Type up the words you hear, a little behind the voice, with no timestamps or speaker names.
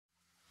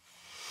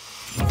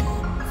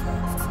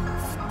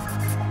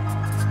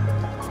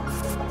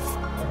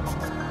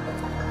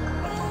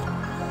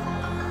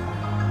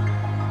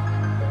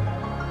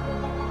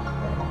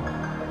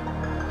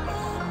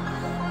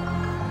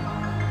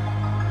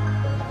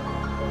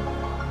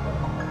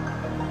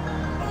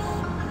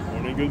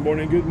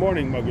good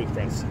morning, my good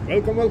friends.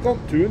 Welcome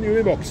to a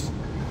new box.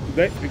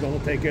 Today we're gonna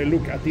take a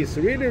look at this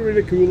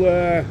really cool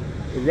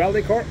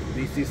rally car.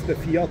 This is the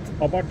Fiat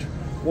Abarth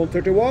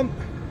 131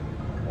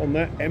 on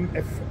the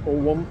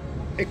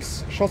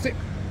MF01X chassis.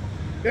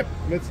 Yep,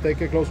 let's take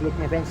a close look,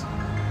 my friends.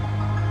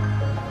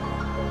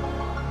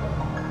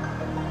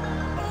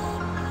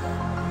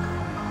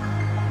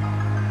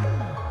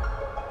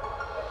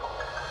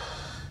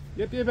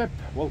 Yep.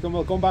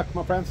 Welcome back,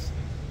 my friends.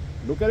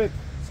 Look at it.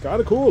 It's kind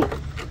of cool.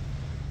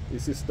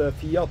 This is the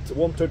Fiat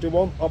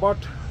 131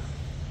 Abarth,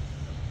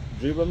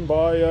 driven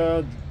by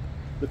the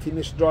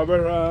Finnish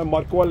driver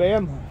Marco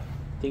Alén.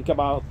 Think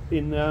about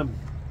in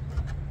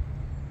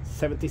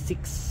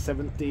 76,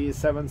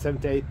 77,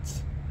 78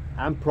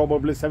 and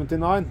probably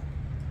 79.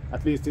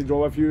 At least he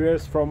drove a few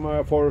years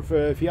from for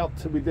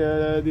Fiat with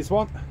this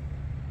one.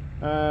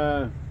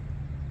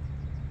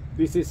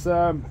 This is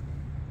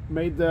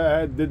made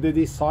the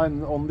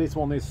design on this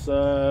one is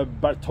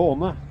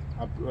Bertone,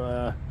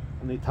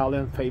 an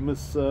Italian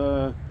famous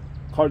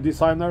car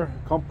designer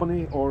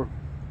company, or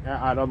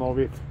I don't know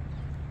if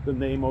the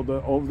name of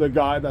the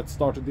guy that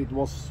started it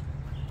was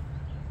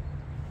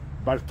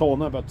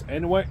Bertone, but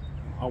anyway,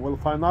 I will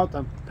find out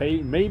and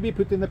maybe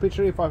put in a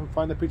picture if I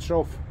find a picture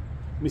of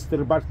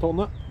Mr.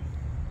 Bertone.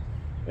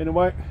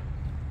 Anyway,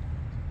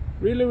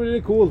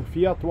 really cool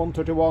Fiat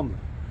 131.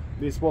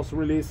 This was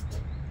released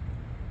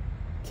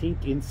I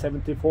think in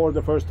 74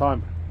 the first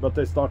time, but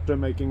they started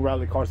making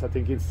rally cars I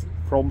think it's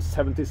from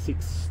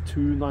 76 to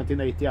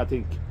 1980. I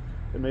think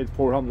they made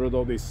 400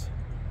 of this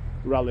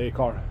rally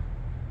car.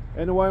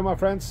 Anyway, my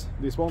friends,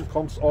 this one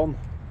comes on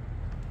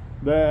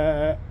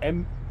the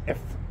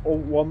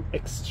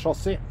MF01X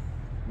chassis.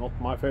 Not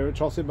my favorite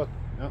chassis, but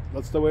yeah,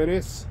 that's the way it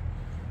is.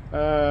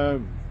 Yeah,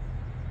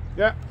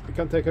 you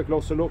can take a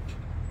closer look.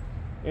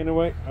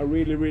 Anyway, a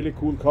really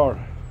cool car.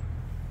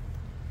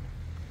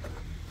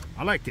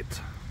 I like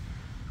it.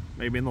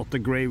 Maybe not the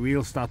grey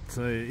wheels that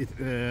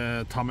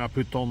Tamiya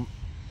put on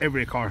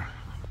every car.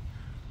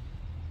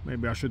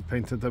 Maybe I should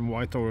paint them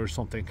white or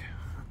something.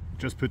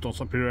 Just put on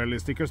some Pirelli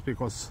stickers,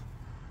 because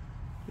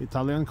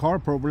Italian car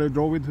probably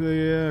drove with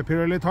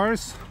Pirelli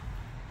tires.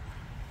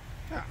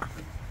 Yeah,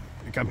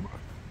 you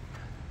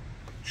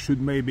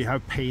should maybe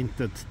have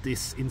painted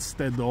this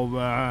instead of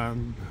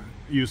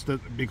used it,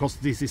 because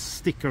this is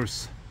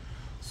stickers.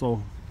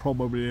 So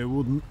probably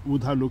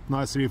would have looked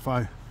nicer if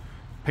I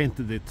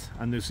painted it.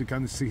 And as you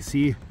can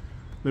see,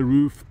 the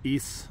roof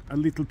is a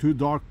little too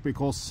dark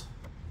because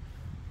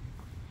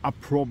I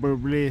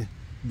probably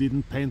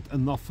didn't paint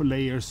enough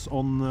layers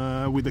on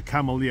with the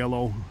camel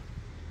yellow.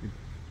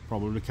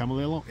 Probably camel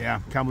yellow?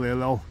 Yeah, camel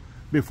yellow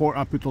before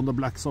I put on the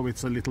black, so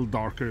it's a little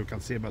darker, you can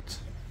see, but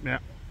yeah,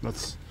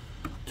 that's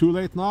too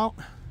late now.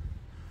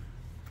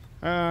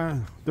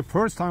 The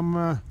first time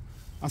I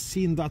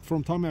seen that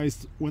from Tamiya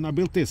is when I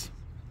built this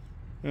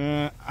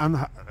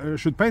and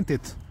should paint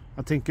it.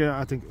 I think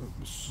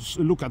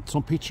look at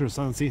some pictures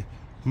and see,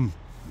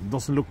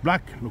 doesn't look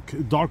black, look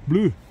dark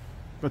blue.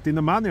 But in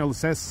the manual it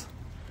says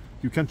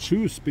you can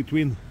choose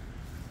between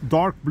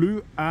dark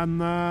blue and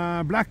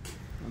black.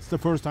 That's the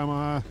first time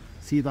I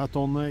see that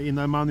on in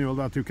a manual,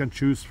 that you can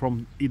choose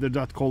from either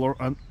that color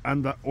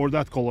or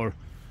that color,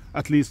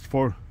 at least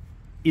for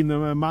in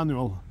the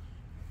manual.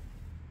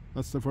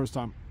 That's the first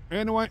time.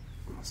 Anyway,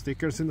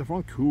 stickers in the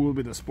front, cool,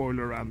 with the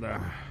spoiler and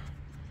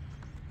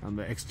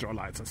the extra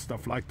lights and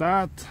stuff like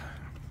that.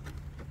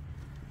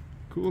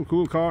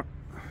 Cool car,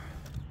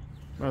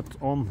 but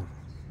on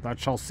that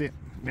chassis,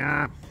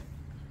 yeah.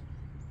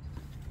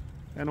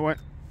 Anyway,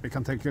 we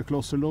can take a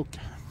closer look.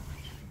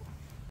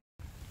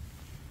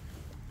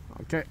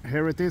 Okay,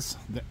 here it is,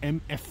 the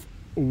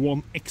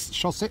MF01X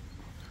chassis.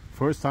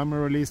 First time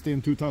released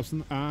in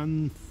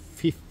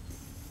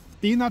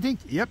 2015, I think.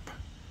 Yep,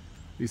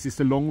 this is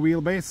the long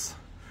wheelbase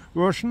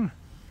version.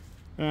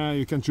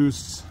 You can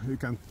choose, you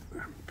can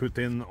put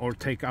in or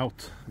take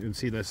out. You can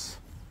see this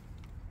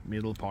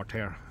middle part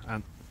here,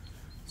 and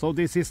so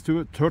this is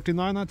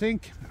 239, I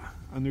think,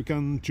 and you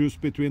can choose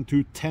between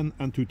 210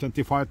 and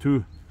 225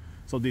 too.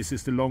 So this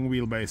is the long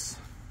wheelbase.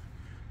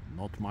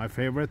 Not my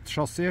favorite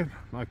chassis,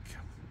 like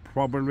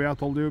probably I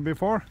told you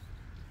before.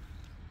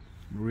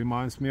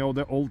 Reminds me of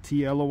the old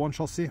TL01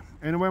 chassis.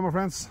 Anyway, my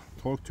friends,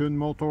 torque tune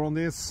motor on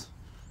this.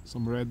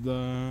 Some red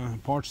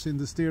parts in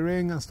the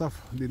steering and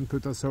stuff. Didn't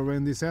put a survey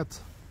in this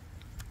yet.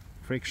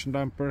 Friction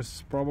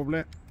dampers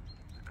probably.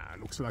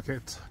 Looks like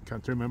it.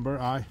 Can't remember.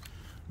 I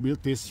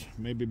built this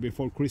maybe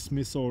before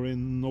Christmas or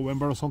in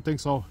November or something,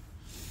 so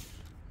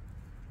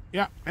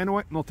yeah,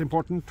 anyway, not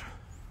important.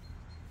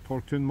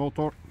 Torque tune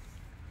motor.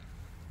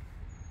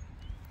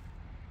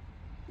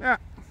 Yeah,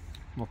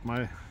 not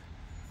my,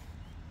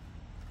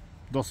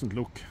 doesn't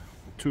look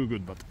too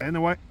good, but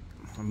anyway,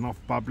 enough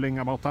babbling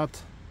about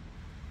that.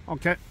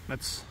 Okay,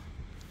 let's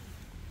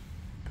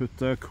put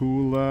the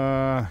cool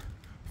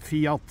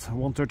Fiat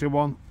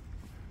 131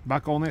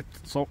 back on it,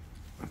 so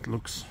it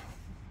looks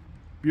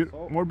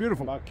more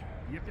beautiful. Back.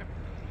 Yep.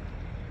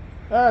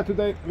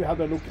 Today we had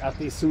a look at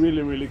this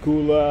really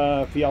cool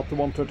Fiat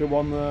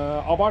 131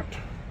 Abarth.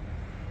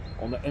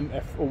 on the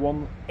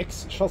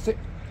MF01X chassis.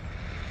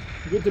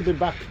 Good to be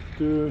back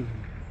to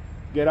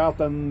get out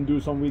and do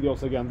some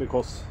videos again,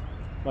 because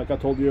like I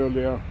told you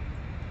earlier,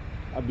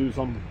 I do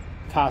some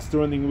fast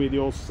running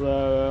videos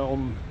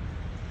on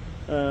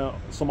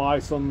some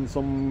ice and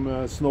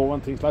some snow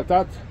and things like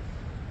that.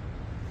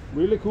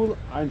 Really cool,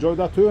 I enjoyed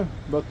that too.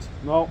 But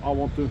now I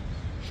want to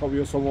show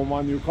you some of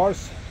my new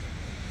cars.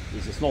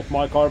 This is not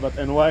my car, but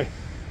anyway,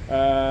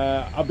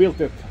 I built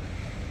it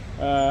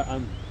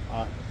and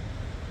I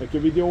make a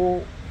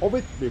video of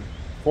it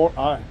before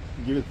I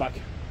give it back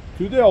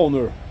to the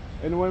owner.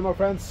 Anyway, my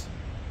friends,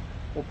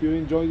 hope you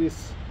enjoy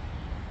this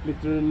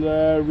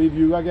little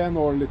review again,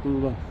 or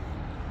little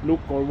look,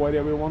 or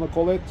whatever you want to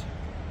call it.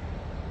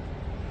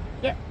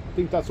 Yeah, I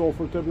think that's all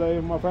for today,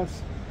 my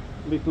friends.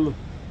 Little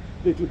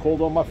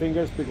cold on my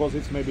fingers because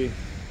it's maybe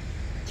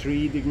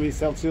 3 degrees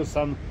Celsius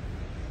and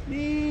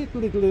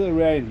little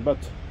rain, but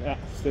yeah,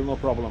 still no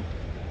problem.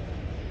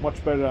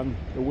 Much better than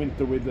the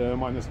winter with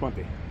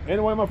 -20.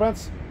 Anyway, my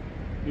friends,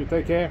 you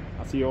take care.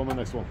 I'll see you on the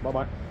next one. Bye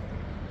bye.